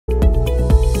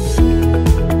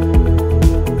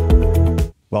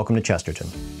Welcome to Chesterton.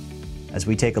 As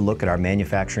we take a look at our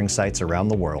manufacturing sites around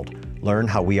the world, learn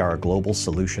how we are a global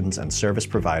solutions and service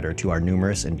provider to our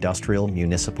numerous industrial,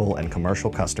 municipal, and commercial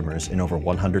customers in over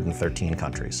 113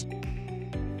 countries.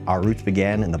 Our roots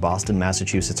began in the Boston,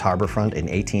 Massachusetts harborfront in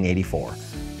 1884.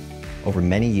 Over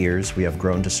many years, we have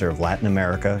grown to serve Latin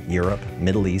America, Europe,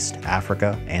 Middle East,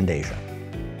 Africa, and Asia.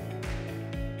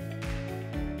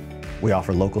 We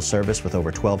offer local service with over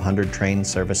 1,200 trained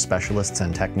service specialists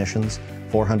and technicians,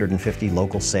 450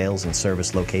 local sales and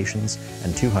service locations,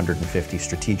 and 250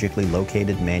 strategically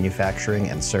located manufacturing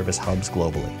and service hubs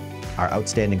globally. Our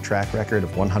outstanding track record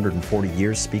of 140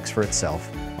 years speaks for itself,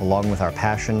 along with our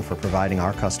passion for providing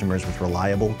our customers with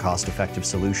reliable, cost-effective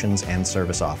solutions and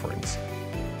service offerings.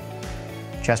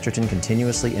 Chesterton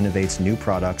continuously innovates new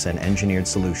products and engineered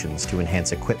solutions to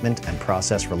enhance equipment and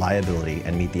process reliability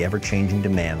and meet the ever-changing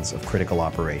demands of critical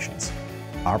operations.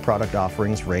 Our product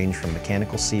offerings range from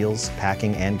mechanical seals,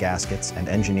 packing and gaskets, and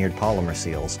engineered polymer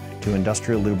seals to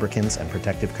industrial lubricants and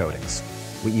protective coatings.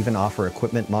 We even offer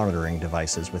equipment monitoring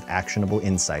devices with actionable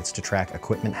insights to track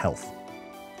equipment health.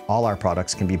 All our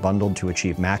products can be bundled to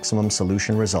achieve maximum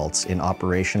solution results in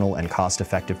operational and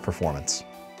cost-effective performance.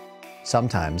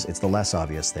 Sometimes it's the less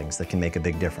obvious things that can make a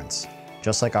big difference.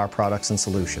 Just like our products and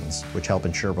solutions, which help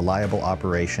ensure reliable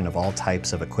operation of all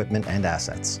types of equipment and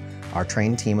assets, our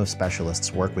trained team of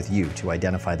specialists work with you to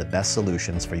identify the best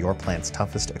solutions for your plant's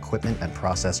toughest equipment and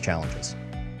process challenges.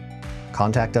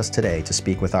 Contact us today to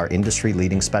speak with our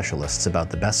industry-leading specialists about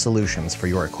the best solutions for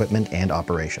your equipment and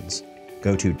operations.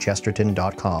 Go to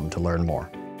chesterton.com to learn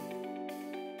more.